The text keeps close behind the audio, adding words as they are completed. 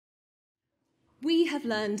We have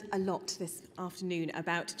learned a lot this afternoon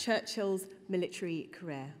about Churchill's military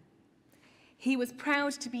career. He was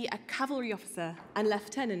proud to be a cavalry officer and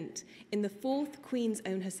lieutenant in the 4th Queen's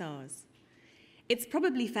Own Hussars. It's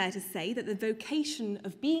probably fair to say that the vocation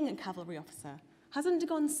of being a cavalry officer has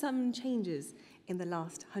undergone some changes in the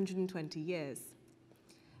last 120 years.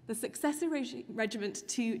 The successor regiment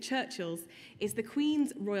to Churchill's is the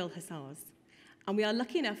Queen's Royal Hussars, and we are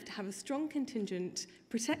lucky enough to have a strong contingent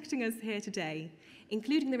protecting us here today,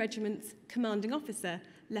 including the regiment's commanding officer,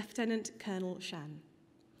 Lieutenant Colonel Shan.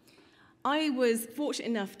 I was fortunate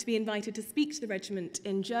enough to be invited to speak to the regiment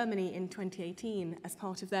in Germany in 2018 as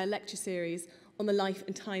part of their lecture series on the life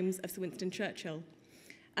and times of Sir Winston Churchill.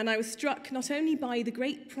 And I was struck not only by the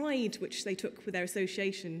great pride which they took with their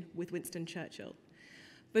association with Winston Churchill,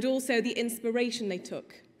 but also the inspiration they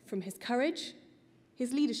took from his courage,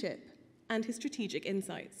 his leadership, and his strategic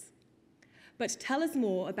insights. But to tell us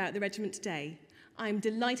more about the regiment today, I'm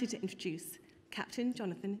delighted to introduce Captain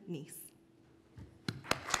Jonathan Neese.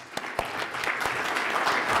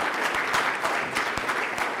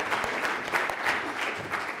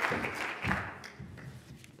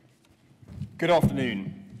 Good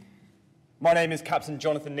afternoon. My name is Captain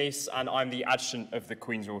Jonathan Neese, and I'm the Adjutant of the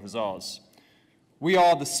Queen's Royal Hussars. We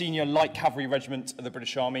are the senior light cavalry regiment of the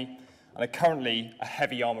British Army and are currently a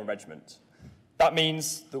heavy armour regiment. That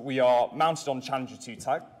means that we are mounted on Challenger 2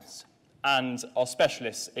 tanks and are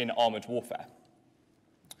specialists in armoured warfare.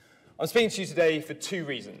 I'm speaking to you today for 2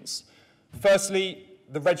 reasons. Firstly,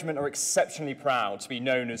 the regiment are exceptionally proud to be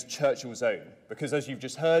known as Churchill's Own, because as you've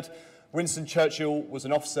just heard, Winston Churchill was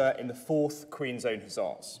an officer in the 4th Queen's Own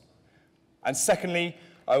Hussars. And secondly,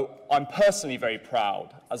 I'm personally very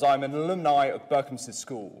proud, as I'm an alumni of Berkhamsted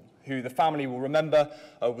School, who the family will remember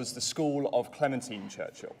was the school of Clementine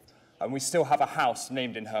Churchill, and we still have a house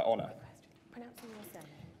named in her honour.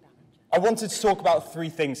 I wanted to talk about 3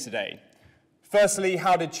 things today. Firstly,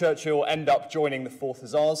 how did Churchill end up joining the 4th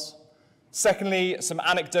Hussars? Secondly, some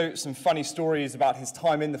anecdotes and funny stories about his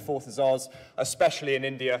time in the 4th Hussars, especially in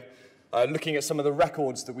India, looking at some of the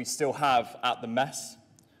records that we still have at the mess.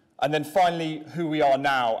 And then finally, who we are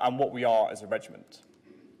now and what we are as a regiment.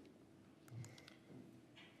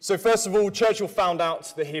 So first of all, Churchill found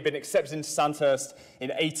out that he had been accepted into Sandhurst in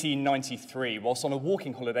 1893 whilst on a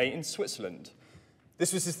walking holiday in Switzerland.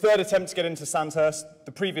 This was his 3rd attempt to get into Sandhurst.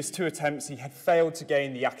 The previous 2 attempts, he had failed to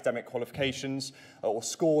gain the academic qualifications or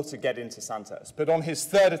score to get into Sandhurst. But on his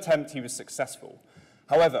 3rd attempt, he was successful.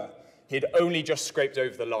 However, he had only just scraped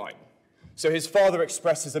over the line. So his father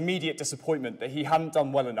expressed his immediate disappointment that he hadn't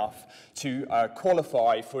done well enough to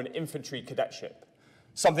qualify for an infantry cadetship,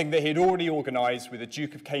 something that he had already organised with the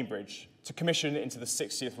Duke of Cambridge to commission into the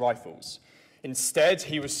 60th Rifles. Instead,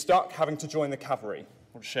 he was stuck having to join the cavalry.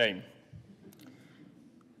 What a shame.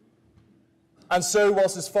 And so,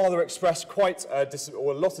 whilst his father expressed quite a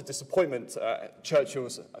lot of disappointment at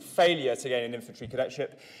Churchill's failure to gain an infantry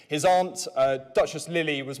cadetship, his aunt, Duchess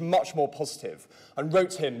Lily, was much more positive and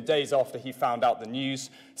wrote him days after he found out the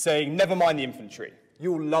news, saying, "Never mind the infantry,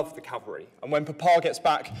 you'll love the cavalry, and when Papa gets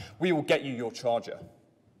back, we will get you your charger."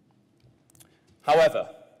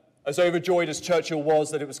 However, as overjoyed as Churchill was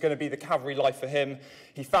that it was going to be the cavalry life for him,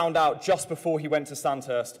 he found out just before he went to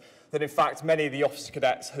Sandhurst that in fact many of the officer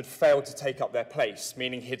cadets had failed to take up their place,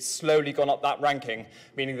 meaning he'd slowly gone up that ranking,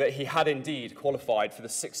 meaning that he had indeed qualified for the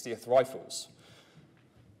 60th Rifles.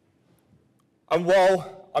 And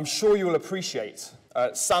while I'm sure you will appreciate,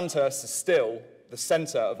 Sandhurst is still the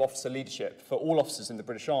centre of officer leadership for all officers in the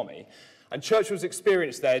British Army, and Churchill's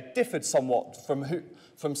experience there differed somewhat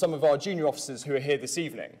from some of our junior officers who are here this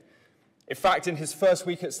evening. In fact, in his first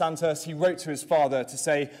week at Sandhurst, he wrote to his father to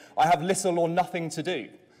say, "I have little or nothing to do."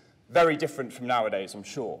 Very different from nowadays, I'm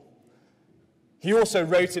sure. He also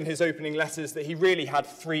wrote in his opening letters that he really had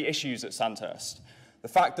 3 issues at Sandhurst. The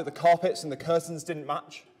fact that the carpets and the curtains didn't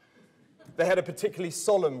match, they had a particularly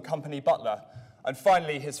solemn company butler, and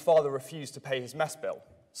finally his father refused to pay his mess bill,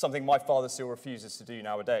 something my father still refuses to do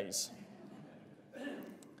nowadays.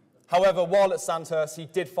 However, while at Sandhurst, he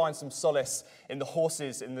did find some solace in the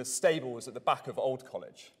horses in the stables at the back of Old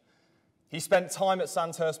College. He spent time at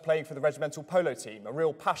Sandhurst playing for the regimental polo team, a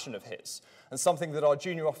real passion of his, and something that our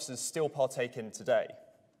junior officers still partake in today.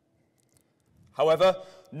 However,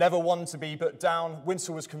 never one to be put down,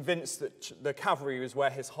 Winston was convinced that the cavalry was where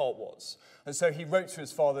his heart was, and so he wrote to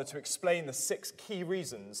his father to explain the 6 key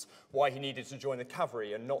reasons why he needed to join the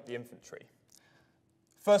cavalry and not the infantry.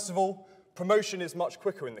 First of all, promotion is much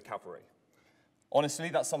quicker in the cavalry. Honestly,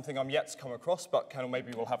 that's something I'm yet to come across, but Colonel,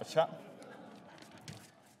 maybe we'll have a chat.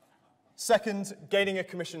 Second, gaining a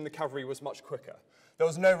commission in the cavalry was much quicker. There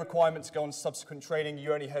was no requirement to go on subsequent training.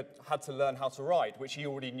 You only had to learn how to ride, which he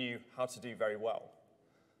already knew how to do very well.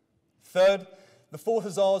 Third, the 4th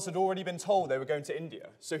Hussars had already been told they were going to India,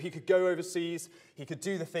 so he could go overseas, he could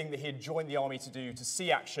do the thing that he had joined the army to do, to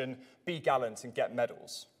see action, be gallant, and get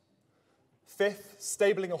medals. Fifth,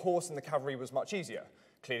 stabling a horse in the cavalry was much easier.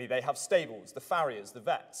 Clearly they have stables, the farriers, the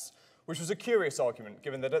vets, which was a curious argument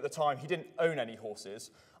given that at the time he didn't own any horses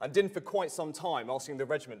and didn't for quite some time asking the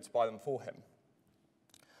regiment to buy them for him.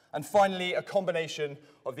 And finally, a combination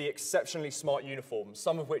of the exceptionally smart uniforms,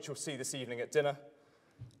 some of which you'll see this evening at dinner,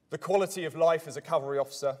 the quality of life as a cavalry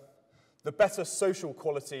officer, the better social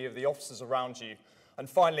quality of the officers around you, and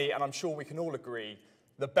finally, and I'm sure we can all agree,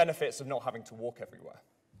 the benefits of not having to walk everywhere.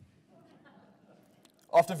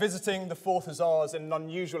 After visiting the 4th Hussars in an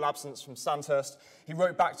unusual absence from Sandhurst, he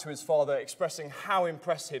wrote back to his father expressing how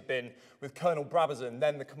impressed he'd been with Colonel Brabazon,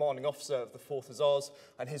 then the commanding officer of the 4th Hussars,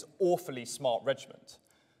 and his awfully smart regiment,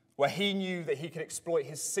 where he knew that he could exploit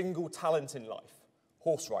his single talent in life,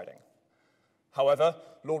 horse riding. However,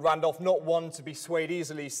 Lord Randolph, not one to be swayed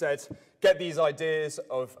easily, said, "Get these ideas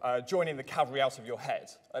of joining the cavalry out of your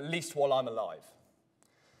head, at least while I'm alive."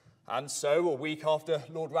 And so, a week after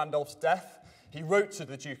Lord Randolph's death, he wrote to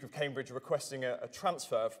the Duke of Cambridge requesting a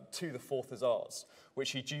transfer to the 4th Hussars,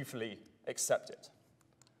 which he dutifully accepted.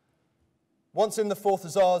 Once in the 4th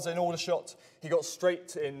Hussars in Aldershot, he got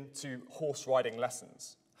straight into horse riding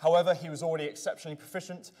lessons. However, he was already exceptionally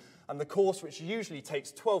proficient, and the course, which usually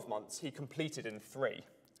takes 12 months, he completed in 3.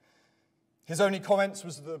 His only comments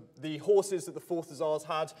was that the horses that the 4th Hussars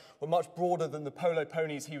had were much broader than the polo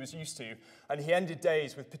ponies he was used to, and he ended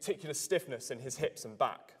days with particular stiffness in his hips and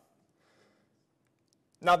back.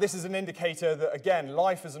 Now, this is an indicator that, again,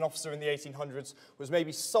 life as an officer in the 1800s was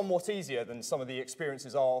maybe somewhat easier than some of the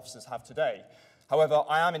experiences our officers have today. However,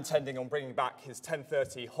 I am intending on bringing back his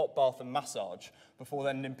 10:30 hot bath and massage, before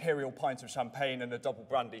then an imperial pint of champagne and a double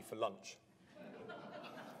brandy for lunch.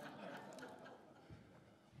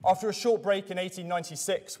 After a short break in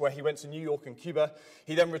 1896, where he went to New York and Cuba,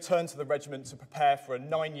 he then returned to the regiment to prepare for a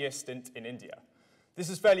 9-year stint in India. This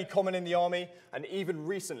is fairly common in the army, and even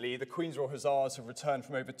recently, the Queen's Royal Hussars have returned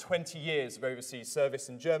from over 20 years of overseas service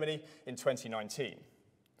in Germany in 2019.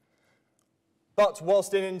 But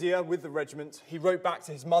whilst in India with the regiment, he wrote back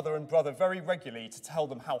to his mother and brother very regularly to tell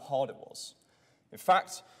them how hard it was. In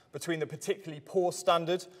fact, between the particularly poor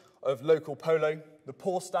standard of local polo, the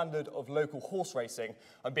poor standard of local horse racing,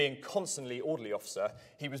 and being constantly orderly officer,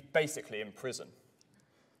 he was basically in prison.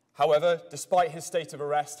 However, despite his state of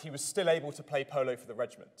arrest, he was still able to play polo for the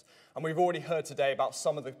regiment. And we've already heard today about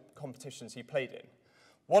some of the competitions he played in,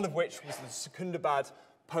 one of which was the Secunderabad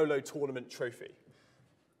Polo Tournament Trophy.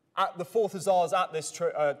 At the 4th Hussars at this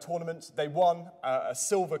tournament, they won a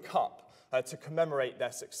silver cup to commemorate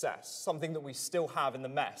their success, something that we still have in the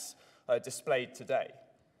mess displayed today.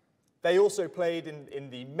 They also played in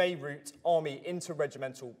the Mayroute Army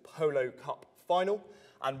Interregimental Polo Cup final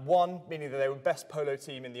and won, meaning that they were best polo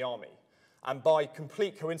team in the army. And by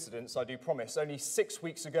complete coincidence, I do promise, only 6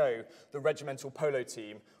 weeks ago, the regimental polo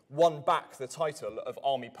team won back the title of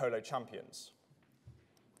Army Polo Champions.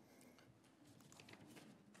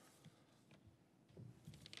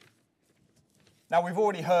 Now, we've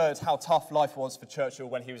already heard how tough life was for Churchill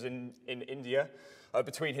when he was in India,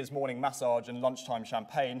 between his morning massage and lunchtime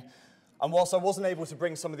champagne. And whilst I wasn't able to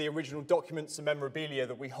bring some of the original documents and memorabilia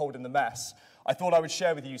that we hold in the mess, I thought I would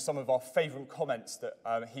share with you some of our favourite comments that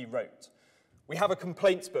he wrote. We have a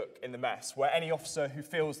complaints book in the mess where any officer who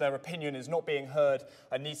feels their opinion is not being heard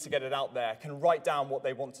and needs to get it out there can write down what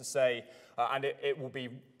they want to say, and it will be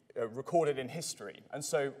recorded in history. And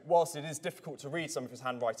so, whilst it is difficult to read some of his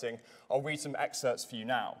handwriting, I'll read some excerpts for you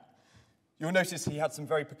now. You'll notice he had some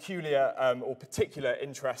very peculiar or particular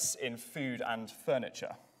interests in food and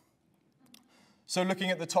furniture. So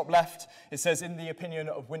looking at the top left, it says, in the opinion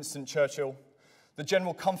of Winston Churchill, the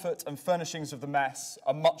general comfort and furnishings of the mess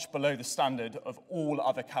are much below the standard of all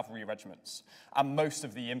other cavalry regiments and most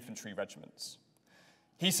of the infantry regiments.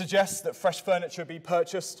 He suggests that fresh furniture be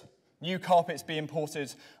purchased, new carpets be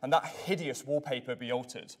imported, and that hideous wallpaper be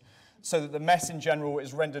altered, so that the mess in general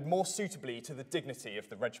is rendered more suitably to the dignity of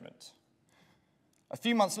the regiment. A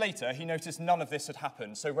few months later, he noticed none of this had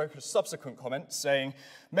happened, so wrote a subsequent comment saying,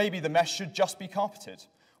 maybe the mess should just be carpeted.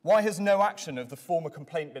 Why has no action of the former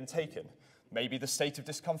complaint been taken? Maybe the state of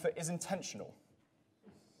discomfort is intentional.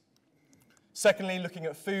 Secondly, looking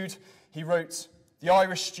at food, he wrote, the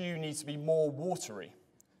Irish stew needs to be more watery,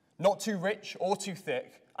 not too rich or too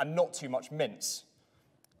thick, and not too much mince.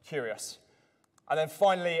 Curious. And then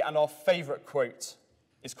finally, and our favourite quote,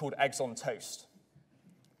 is called Eggs on Toast.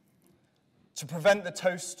 To prevent the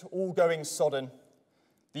toast all going sodden,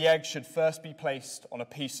 The egg should first be placed on a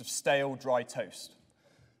piece of stale, dry toast.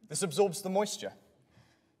 This absorbs the moisture.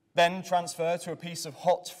 Then transfer to a piece of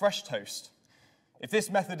hot, fresh toast. If this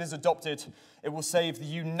method is adopted, it will save the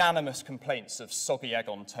unanimous complaints of soggy egg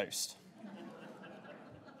on toast.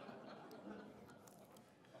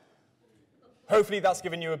 Hopefully that's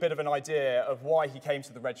given you a bit of an idea of why he came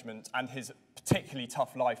to the regiment and his particularly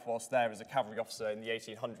tough life whilst there as a cavalry officer in the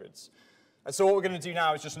 1800s. And so what we're going to do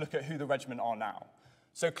now is just look at who the regiment are now.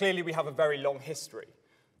 So clearly we have a very long history.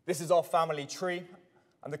 This is our family tree,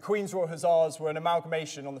 and the Queen's Royal Hussars were an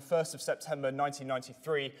amalgamation on the 1st of September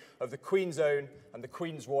 1993 of the Queen's Own and the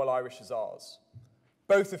Queen's Royal Irish Hussars,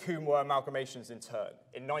 both of whom were amalgamations in turn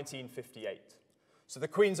in 1958. So the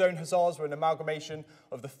Queen's Own Hussars were an amalgamation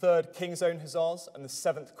of the 3rd King's Own Hussars and the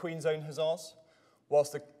 7th Queen's Own Hussars,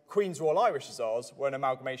 whilst the Queen's Royal Irish Hussars were an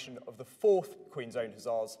amalgamation of the 4th Queen's Own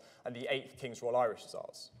Hussars and the 8th King's Royal Irish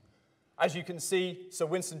Hussars. As you can see, Sir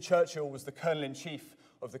Winston Churchill was the Colonel-in-Chief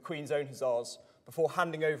of the Queen's Own Hussars before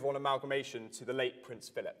handing over on amalgamation to the late Prince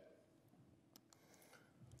Philip.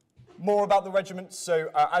 More about the regiment. So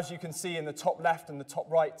as you can see in the top left and the top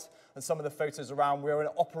right, and some of the photos around, we're an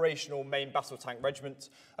operational main battle tank regiment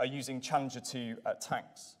using Challenger 2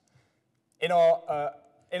 tanks. In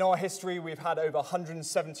our history, we've had over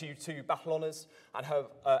 172 battle honours and have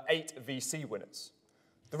 8 VC winners.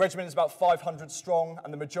 The regiment is about 500 strong,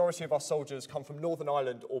 and the majority of our soldiers come from Northern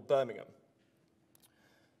Ireland or Birmingham.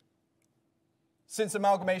 Since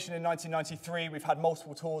amalgamation in 1993, we've had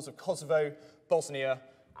multiple tours of Kosovo, Bosnia,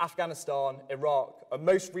 Afghanistan, Iraq, and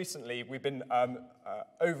most recently we've been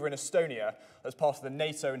over in Estonia as part of the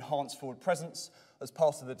NATO Enhanced Forward Presence, as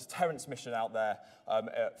part of the deterrence mission out there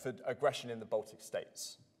for aggression in the Baltic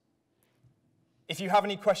states. If you have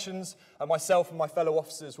any questions, myself and my fellow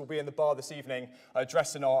officers will be in the bar this evening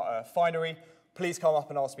dressed in our finery. Please come up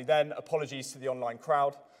and ask me then. Apologies to the online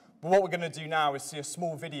crowd. But what we're going to do now is see a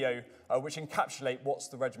small video which encapsulates what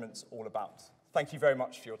the regiment's all about. Thank you very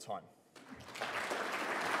much for your time.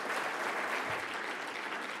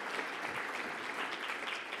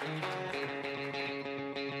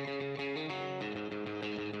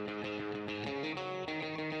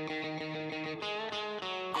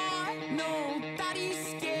 I know that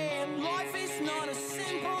he's scared. Life is not a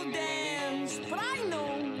simple dance, but I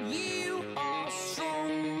know you are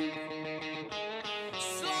strong.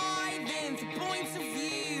 Slide into points of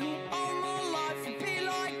view. All my life will be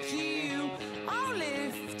like you. I'll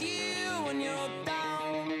lift you when you're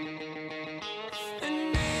down.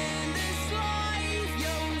 And in this life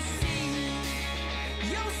you'll see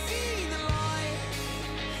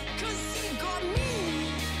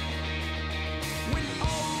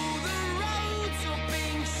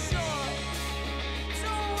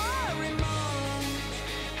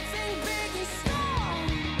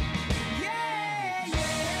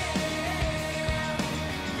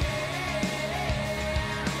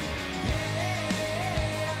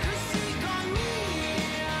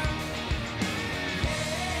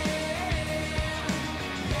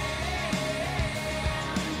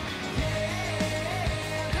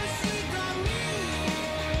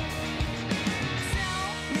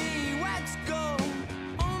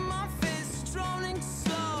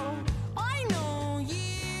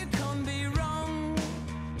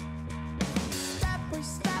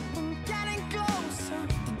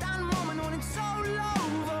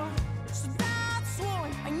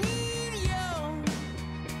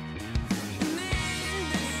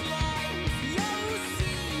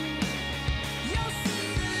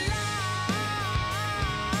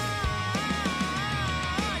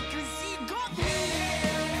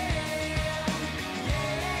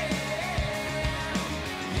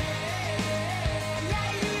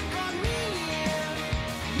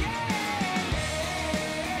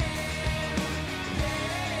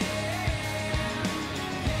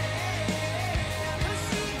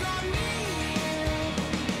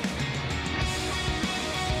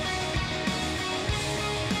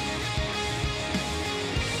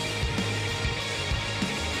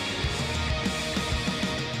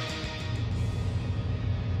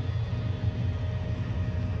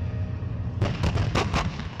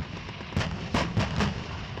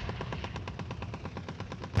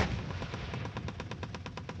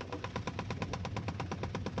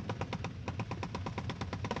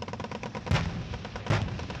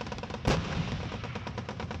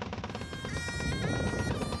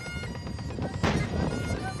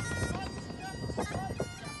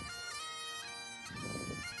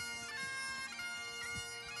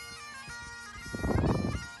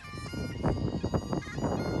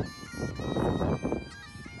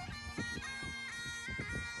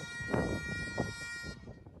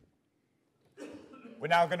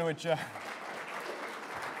now going to adjourn.